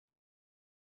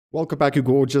Welcome back, you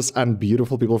gorgeous and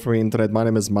beautiful people from the internet. My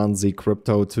name is Manzi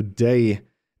Crypto. Today,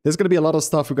 there's going to be a lot of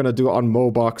stuff we're going to do on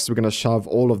MOBOX. We're going to shove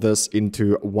all of this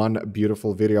into one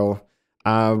beautiful video.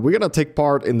 We're going to take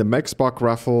part in the Mbox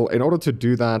raffle. In order to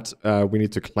do that, we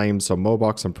need to claim some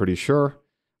MOBOX, I'm pretty sure.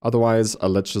 Otherwise,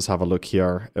 let's just have a look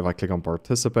here. If I click on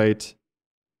participate.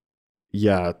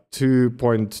 Yeah,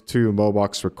 2.2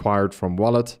 MOBOX required from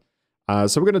wallet.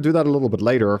 So we're going to do that a little bit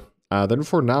later. Then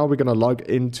for now, we're going to log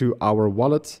into our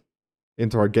wallet,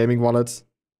 into our gaming wallet.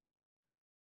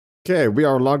 Okay, we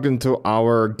are logged into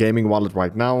our gaming wallet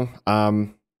right now. I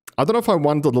don't know if I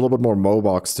want a little bit more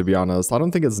MOBOX, to be honest. I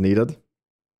don't think it's needed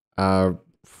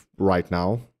right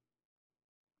now.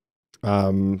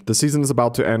 The season is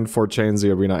about to end for Chain Z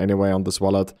Arena anyway on this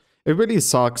wallet. It really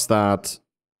sucks that,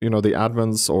 you know, the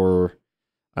admins or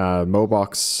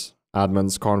MOBOX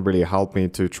admins can't really help me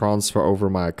to transfer over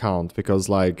my account, because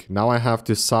like now I have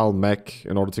to sell MEC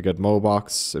in order to get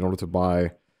MOBOX, in order to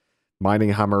buy mining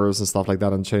hammers and stuff like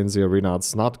that and Chain Z Arena.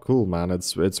 It's not cool, man.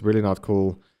 It's really not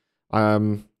cool.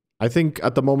 I think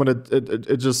at the moment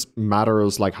it just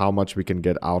matters like how much we can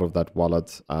get out of that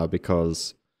wallet,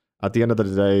 because at the end of the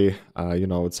day, you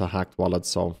know, it's a hacked wallet.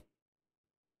 So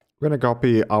we're gonna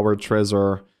copy our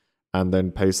treasure and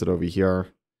then paste it over here.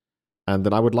 And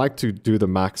then I would like to do the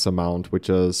max amount, which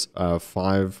is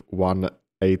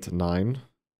 5189.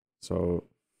 So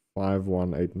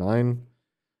 5189.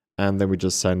 And then we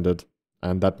just send it.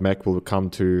 And that MEC will come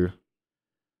to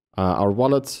our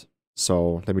wallet.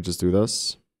 So let me just do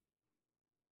this.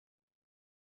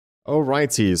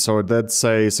 Alrighty, so it did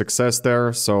say success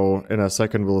there. So in a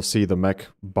second, we'll see the MEC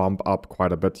bump up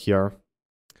quite a bit here.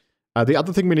 The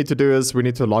other thing we need to do is we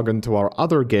need to log into our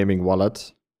other gaming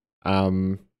wallet.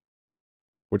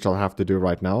 Which I'll have to do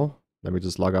right now. Let me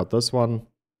just log out this one.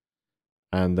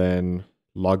 And then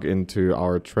log into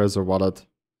our Trezor wallet.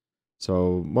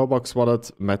 So MOBOX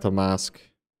wallet, MetaMask,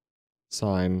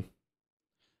 sign.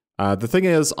 The thing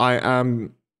is, I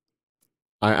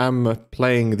am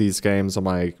playing these games on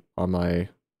my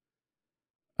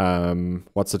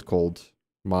what's it called?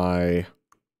 My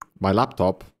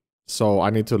laptop. So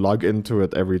I need to log into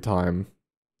it every time.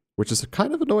 Which is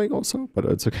kind of annoying also, but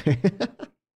it's okay.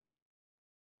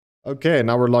 Okay,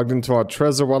 now we're logged into our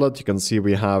Trezor wallet. You can see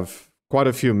we have quite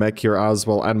a few MEC here as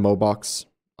well, and MOBOX.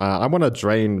 I want to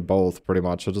drain both, pretty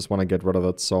much. I just want to get rid of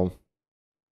it, so...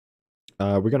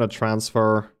 we're going to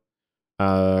transfer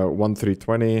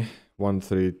 1320,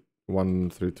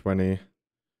 1320.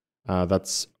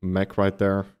 That's MEC right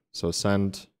there. So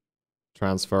send,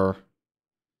 transfer,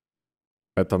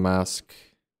 MetaMask.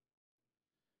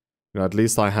 You know, at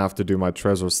least I have to do my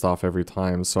Trezor stuff every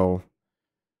time, so...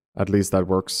 At least that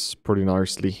works pretty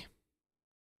nicely.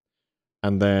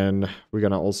 And then we're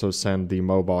going to also send the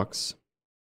MOBOX.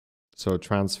 So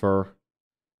transfer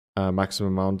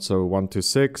maximum amount, so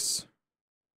 126.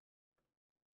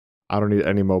 I don't need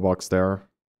any MOBOX there.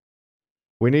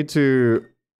 We need to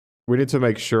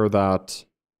make sure that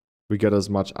we get as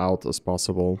much out as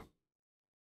possible.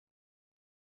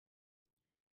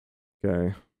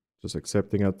 Okay, just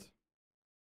accepting it.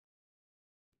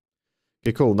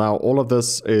 Okay, cool. Now all of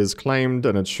this is claimed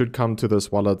and it should come to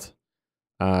this wallet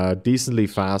decently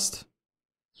fast.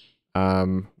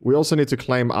 We also need to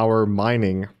claim our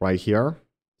mining right here.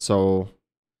 So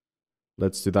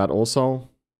let's do that also.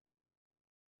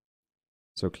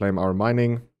 So claim our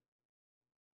mining.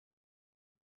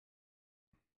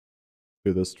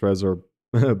 Do this Trezor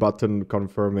button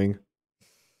confirming.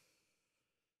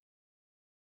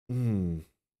 Kind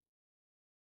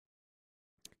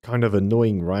of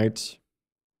annoying, right?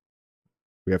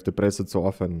 We have to press it so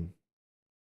often.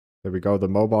 There we go. The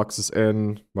MOBOX is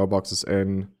in. MOBOX is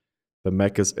in. The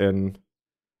MEC is in.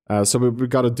 So what we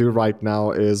got to do right now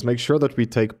is make sure that we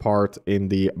take part in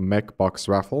the Mbox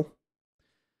raffle.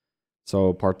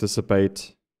 So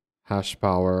participate, hash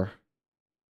power,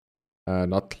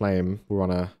 not claim. We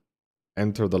want to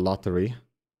enter the lottery.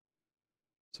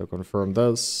 So confirm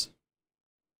this.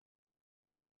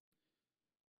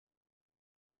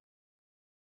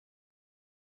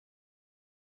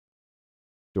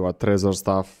 Do our Trezor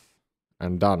stuff,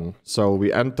 and done. So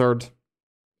we entered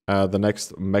the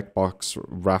next Mbox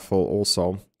raffle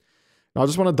also. Now I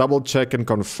just want to double check and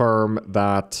confirm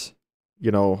that,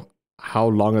 you know, how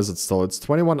long is it still? It's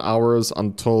 21 hours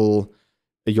until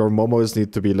your momos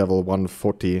need to be level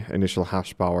 140 initial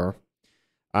hash power.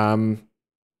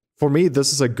 For me,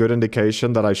 this is a good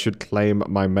indication that I should claim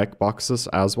my MEC boxes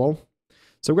as well.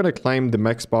 So we're going to claim the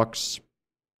MEC box.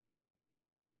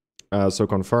 So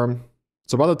confirm.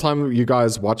 So by the time you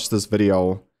guys watch this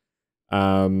video,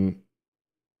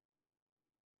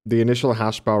 the initial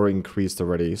hash power increased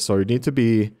already. So you need to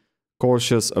be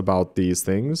cautious about these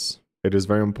things. It is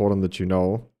very important that you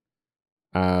know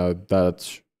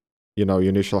that, you know, your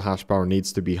initial hash power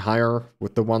needs to be higher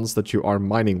with the ones that you are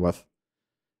mining with.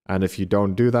 And if you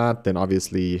don't do that, then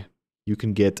obviously you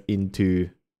can get into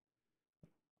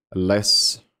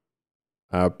less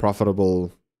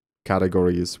profitable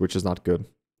categories, which is not good.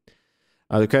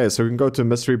 Okay, so we can go to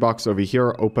mystery box over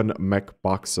here, open MEC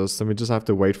boxes. Then we just have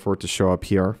to wait for it to show up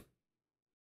here.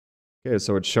 Okay,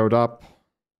 so it showed up.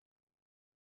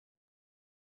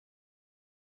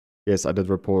 Yes, I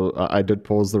did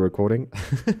pause the recording.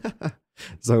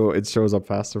 So it shows up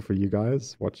faster for you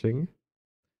guys watching.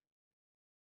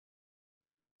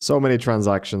 So many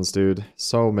transactions, dude.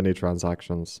 So many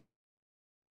transactions.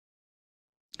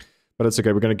 But it's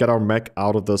okay. We're going to get our MEC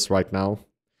out of this right now.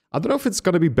 I don't know if it's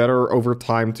going to be better over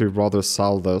time to rather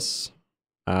sell this.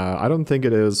 I don't think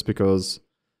it is, because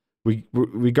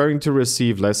we're going to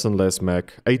receive less and less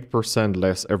MEC, 8%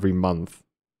 less every month,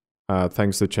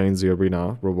 thanks to Change the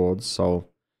Arena rewards. So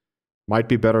might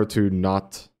be better to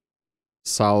not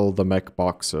sell the MEC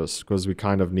boxes, because we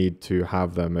kind of need to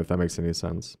have them, if that makes any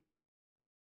sense.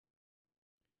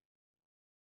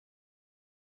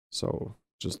 So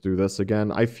just do this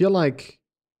again. I feel like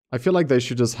they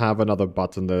should just have another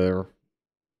button there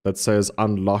that says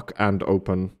unlock and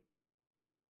open.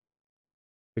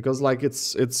 Because like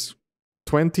it's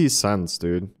 20 cents,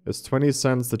 dude. It's 20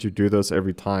 cents that you do this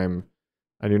every time.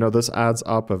 And you know, this adds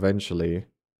up eventually.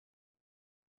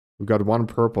 We got one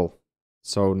purple.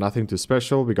 So nothing too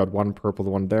special. We got one purple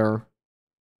one there.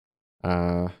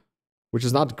 Which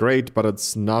is not great, but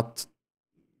it's not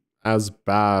as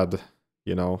bad,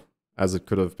 you know, as it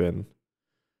could have been.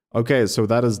 Okay, so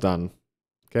that is done.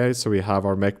 Okay, so we have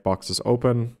our MEC boxes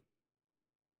open.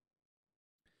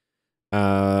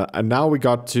 And now we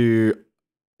got to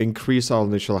increase our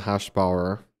initial hash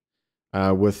power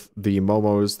with the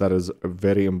momos. That is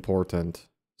very important.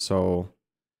 So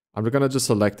I'm going to just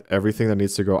select everything that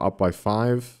needs to go up by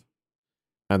 5.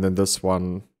 And then this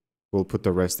one, we'll put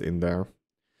the rest in there.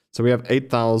 So we have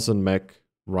 8,000 MEC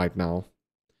right now.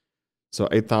 So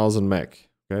 8,000 MEC.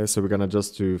 Okay, so we're going to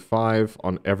just do 5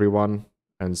 on everyone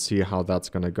and see how that's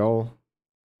going to go.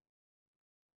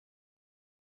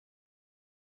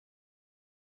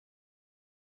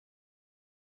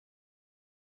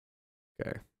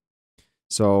 Okay,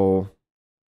 so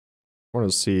I want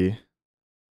to see.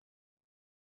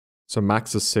 So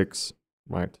max is 6,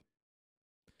 right?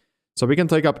 So we can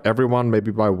take up everyone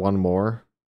maybe by 1 more.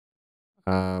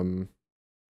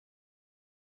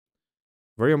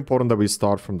 Very important that we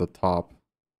start from the top.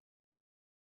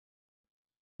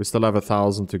 We still have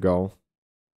 1,000 to go.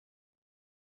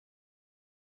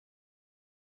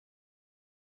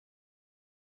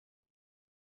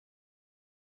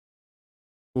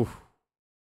 Oof.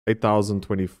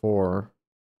 8,024.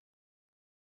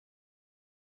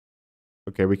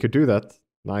 Okay, we could do that.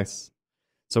 Nice.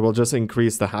 So we'll just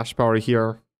increase the hash power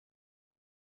here.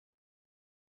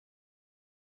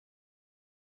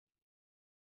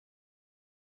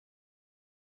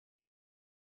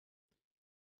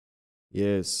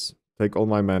 Yes. Take all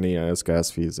my money as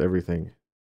gas fees, everything.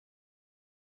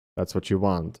 That's what you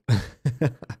want.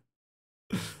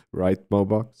 Right,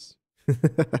 MOBOX?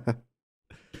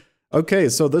 Okay,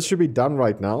 so this should be done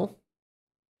right now.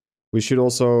 We should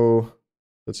also...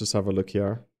 Let's just have a look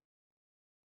here.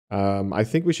 I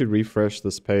think we should refresh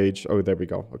this page. Oh, there we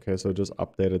go. Okay, so just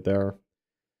update it there.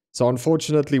 So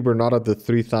unfortunately, we're not at the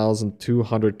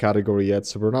 3,200 category yet,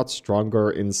 so we're not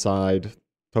stronger inside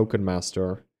Token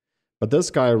Master. But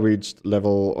this guy reached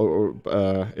level,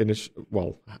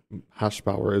 hash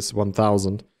power is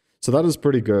 1,000. So that is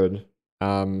pretty good.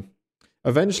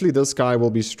 Eventually, this guy will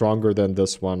be stronger than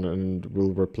this one, and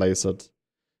we'll replace it.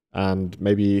 And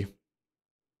maybe,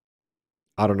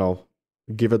 I don't know,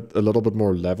 give it a little bit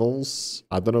more levels.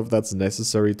 I don't know if that's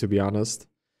necessary, to be honest.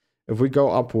 If we go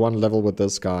up 1 level with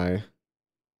this guy,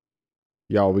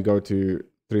 yeah, we go to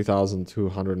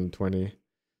 3,220.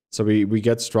 So we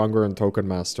get stronger in Token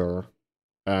Master.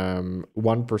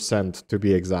 1% to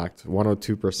be exact, 1 or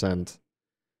 2%.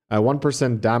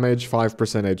 1% damage,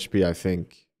 5% HP, I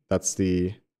think. That's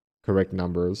the correct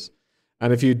numbers.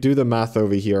 And if you do the math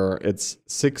over here, it's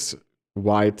 6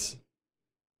 white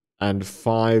and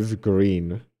 5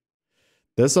 green.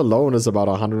 This alone is about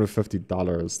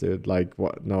 $150, dude. Like,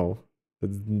 what? No,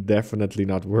 it's definitely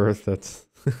not worth it.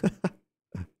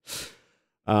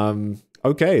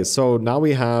 Okay, so now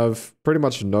we have pretty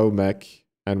much no MEC,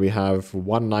 and we have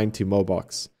 190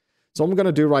 MOBOX. So what I'm going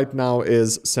to do right now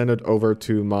is send it over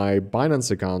to my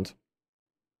Binance account.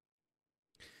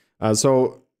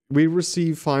 So we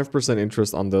receive 5%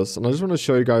 interest on this. And I just want to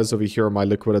show you guys over here my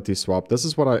liquidity swap. This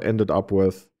is what I ended up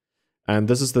with. And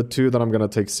this is the two that I'm going to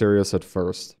take serious at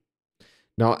first.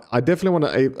 Now, I definitely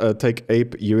want to take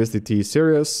Ape USDT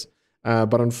serious.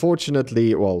 But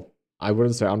unfortunately, well, I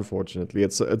wouldn't say unfortunately,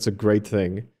 it's a great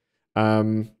thing.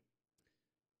 Binance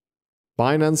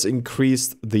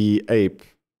increased the Ape.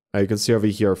 You can see over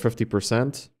here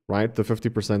 50%, right? The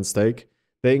 50% stake.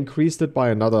 They increased it by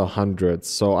another 100.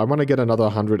 So I want to get another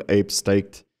 100 apes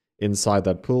staked inside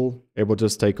that pool. It will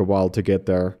just take a while to get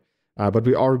there. But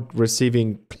we are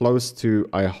receiving close to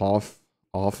a half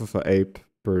of an ape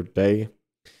per day,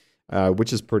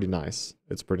 which is pretty nice.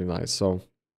 It's pretty nice. So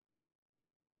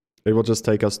it will just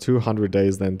take us 200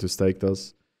 days then to stake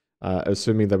this,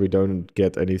 assuming that we don't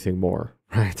get anything more,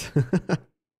 right?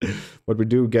 But we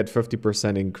do get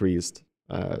 50% increased.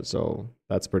 So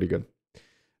that's pretty good.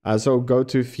 So go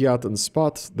to fiat and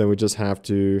spot. Then we just have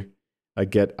to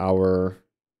get our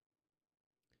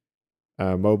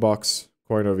MOBOX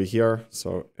coin over here.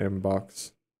 So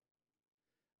Mbox.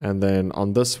 And then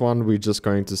on this one, we're just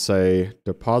going to say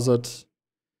deposit.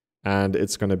 And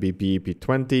it's going to be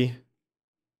BEP20.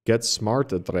 Get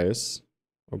smart address.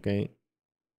 Okay.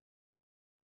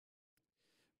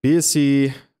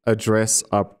 BSC address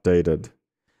updated.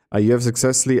 You have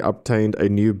successfully obtained a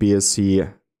new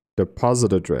BSC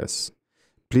deposit address.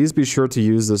 Please be sure to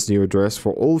use this new address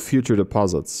for all future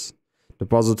deposits.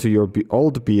 Deposit to your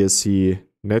old BSC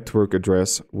network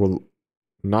address will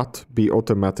not be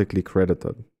automatically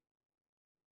credited.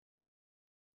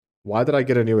 Why did I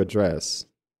get a new address?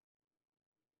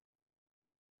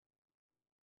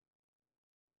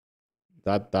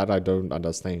 That I don't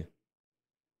understand.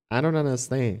 I don't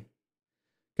understand.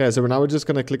 Okay, so now we're just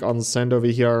going to click on send over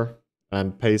here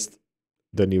and paste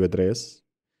the new address.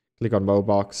 Click on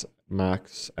MOBOX,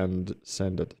 max, and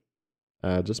send it.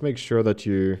 Just make sure that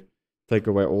you take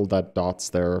away all that dots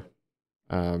there.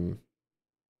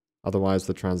 Otherwise,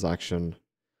 the transaction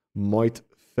might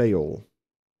fail.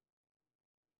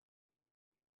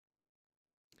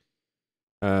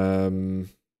 Okay,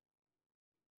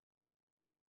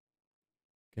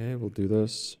 we'll do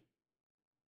this.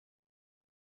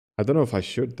 I don't know if I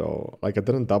should though. Like I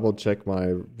didn't double check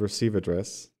my receive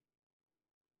address.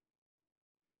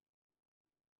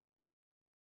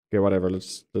 Okay, whatever.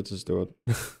 Let's just do it.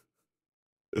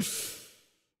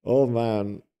 Oh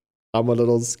man, I'm a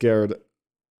little scared.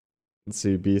 Let's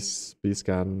see, B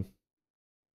scan,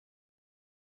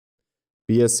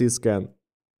 BSC scan,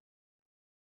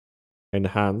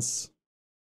 enhance,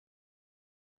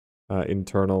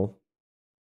 internal,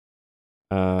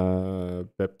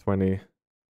 BEP20.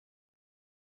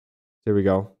 Here we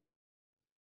go.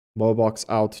 MOBOX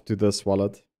out to this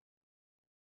wallet.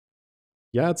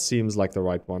 Yeah, it seems like the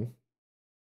right one.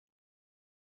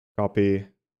 Copy.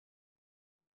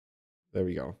 There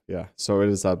we go. Yeah, so it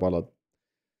is that wallet.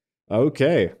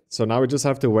 Okay, so now we just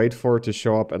have to wait for it to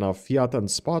show up in our fiat and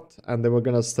spot, and then we're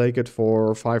going to stake it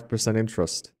for 5%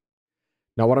 interest.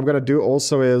 Now what I'm going to do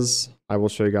also is, I will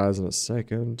show you guys in a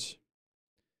second. You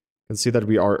can see that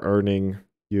we are earning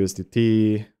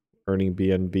USDT, earning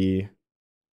BNB,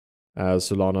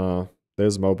 Solana.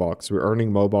 There's MOBOX. We're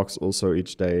earning MOBOX also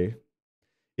each day.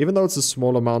 Even though it's a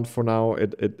small amount for now,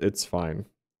 it's fine. I'm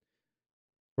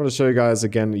going to show you guys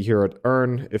again here at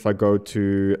Earn. If I go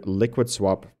to Liquid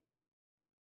Swap.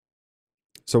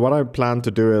 So what I plan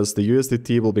to do is the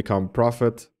USDT will become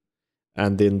profit,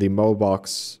 and then the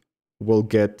MOBOX will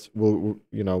get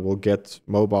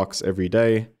MOBOX every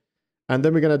day. And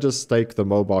then we're going to just stake the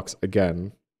MOBOX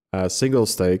again. Single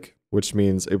stake, which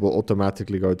means it will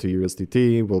automatically go to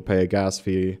USDT. We'll pay a gas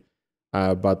fee.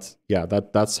 But yeah,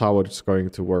 that's how it's going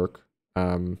to work.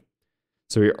 So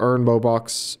we earn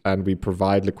MOBOX and we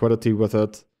provide liquidity with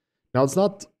it. Now it's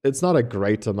not a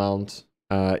great amount.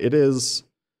 It is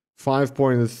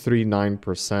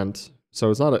 5.39%. So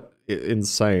it's not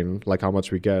insane like how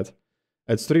much we get.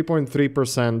 It's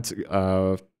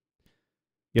 3.3%.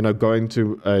 Going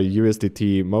to a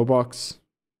USDT MOBOX.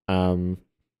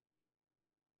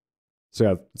 So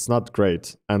yeah, it's not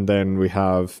great. And then we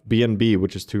have BNB,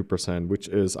 which is 2%, which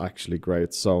is actually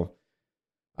great. So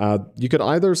you could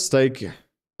either stake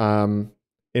inside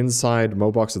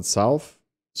MOBOX itself.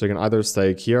 So you can either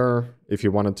stake here. If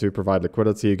you wanted to provide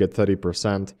liquidity, you get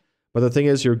 30%. But the thing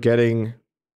is, you're getting...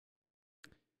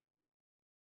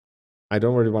 I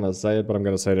don't really want to say it, but I'm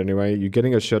going to say it anyway. You're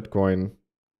getting a shitcoin,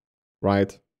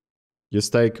 right? You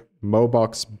stake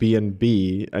MOBOX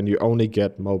BNB and you only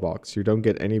get MOBOX. You don't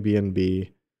get any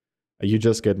BNB. You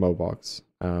just get MOBOX,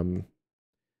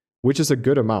 which is a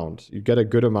good amount. You get a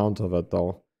good amount of it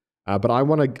though. But I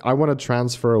want to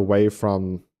transfer away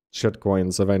from shit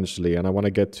coins eventually, and I want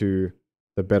to get to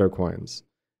the better coins.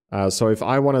 So if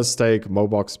I want to stake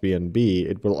MOBOX BNB,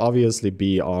 it will obviously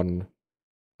be on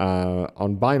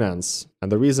Binance.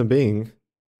 And the reason being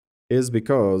is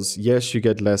because, yes, you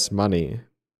get less money.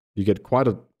 You get quite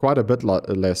a bit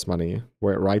less money,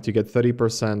 right? You get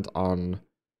 30% on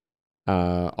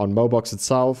MOBOX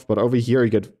itself, but over here you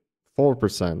get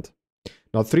 4%.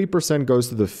 Now 3% goes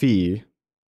to the fee,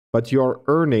 but you're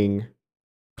earning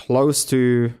close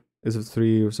to, is it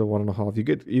 3 or so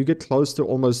 1.5? You get close to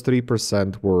almost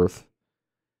 3% worth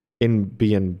in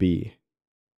BNB.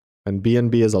 And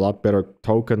BNB is a lot better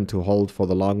token to hold for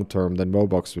the long term than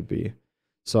MOBOX would be.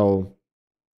 So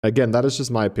again, that is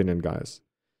just my opinion, guys.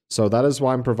 So that is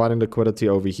why I'm providing liquidity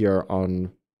over here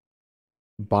on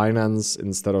Binance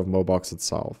instead of MOBOX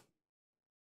itself.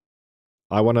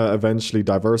 I want to eventually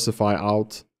diversify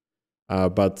out,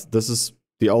 but this is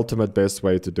the ultimate best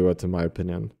way to do it, in my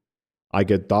opinion. I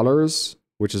get dollars,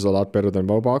 which is a lot better than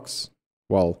MOBOX.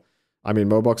 Well, I mean,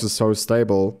 MOBOX is so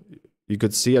stable, you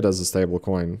could see it as a stable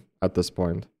coin at this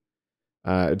point.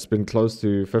 It's been close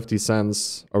to 50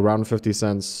 cents, around 50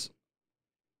 cents,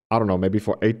 I don't know, maybe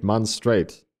for 8 months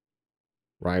straight,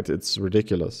 right? It's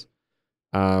ridiculous.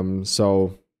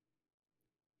 So,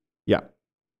 yeah.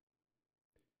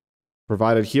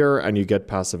 Provide it here and you get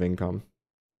passive income.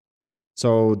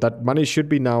 So that money should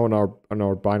be now on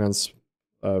our Binance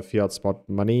fiat spot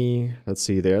money. Let's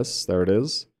see this. There it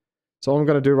is. So all I'm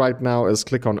going to do right now is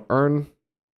click on earn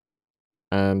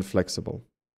and flexible.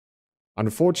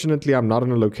 Unfortunately, I'm not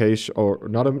in a location or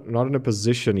not in a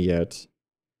position yet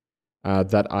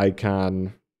that I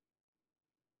can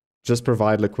just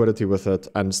provide liquidity with it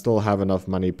and still have enough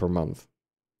money per month.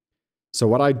 So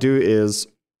what I do is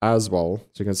as well,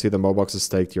 so you can see the MOBOX is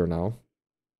staked here now.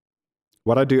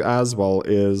 What I do as well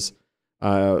is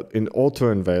in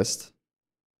auto invest,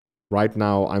 right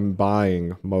now I'm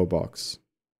buying MOBOX.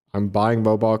 I'm buying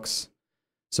MOBOX.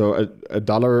 So a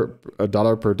dollar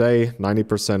per day,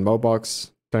 90%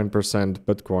 MOBOX, 10%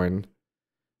 Bitcoin.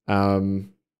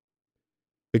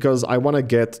 Because I want to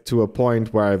get to a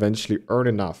point where I eventually earn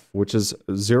enough, which is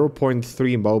 0.3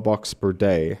 MOBOX per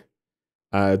day,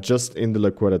 just in the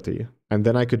liquidity. And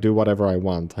then I could do whatever I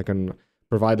want. I can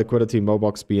provide liquidity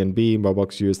MOBOX BNB,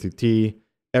 MOBOX USDT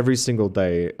every single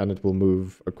day, and it will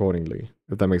move accordingly,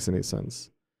 if that makes any sense.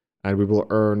 And we will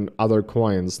earn other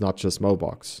coins, not just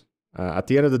MOBOX. At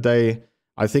the end of the day,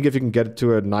 I think if you can get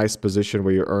to a nice position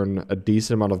where you earn a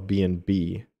decent amount of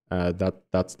BNB,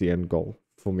 that's the end goal,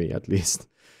 for me at least.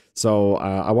 So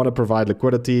I want to provide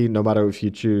liquidity, no matter if you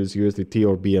choose USDT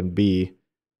or BNB,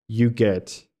 you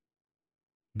get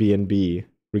BNB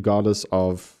regardless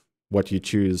of what you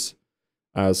choose.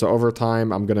 So over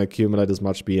time, I'm going to accumulate as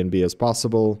much BNB as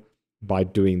possible by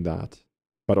doing that,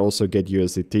 but also get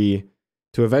USDT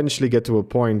to eventually get to a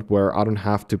point where I don't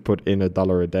have to put in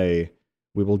 $1 a day.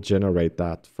 We will generate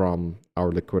that from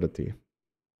our liquidity.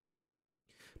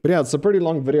 But yeah, it's a pretty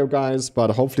long video, guys,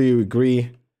 but hopefully you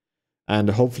agree and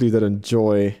hopefully you did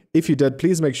enjoy. If you did,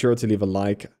 please make sure to leave a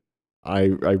like. I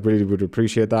really would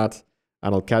appreciate that.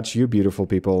 And I'll catch you beautiful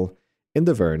people in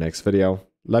the very next video.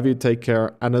 Love you, take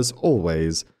care, and as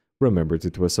always, remember to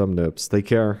twist some nips. Take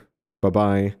care.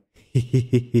 Bye-bye.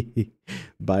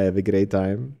 Bye, have a great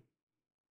time.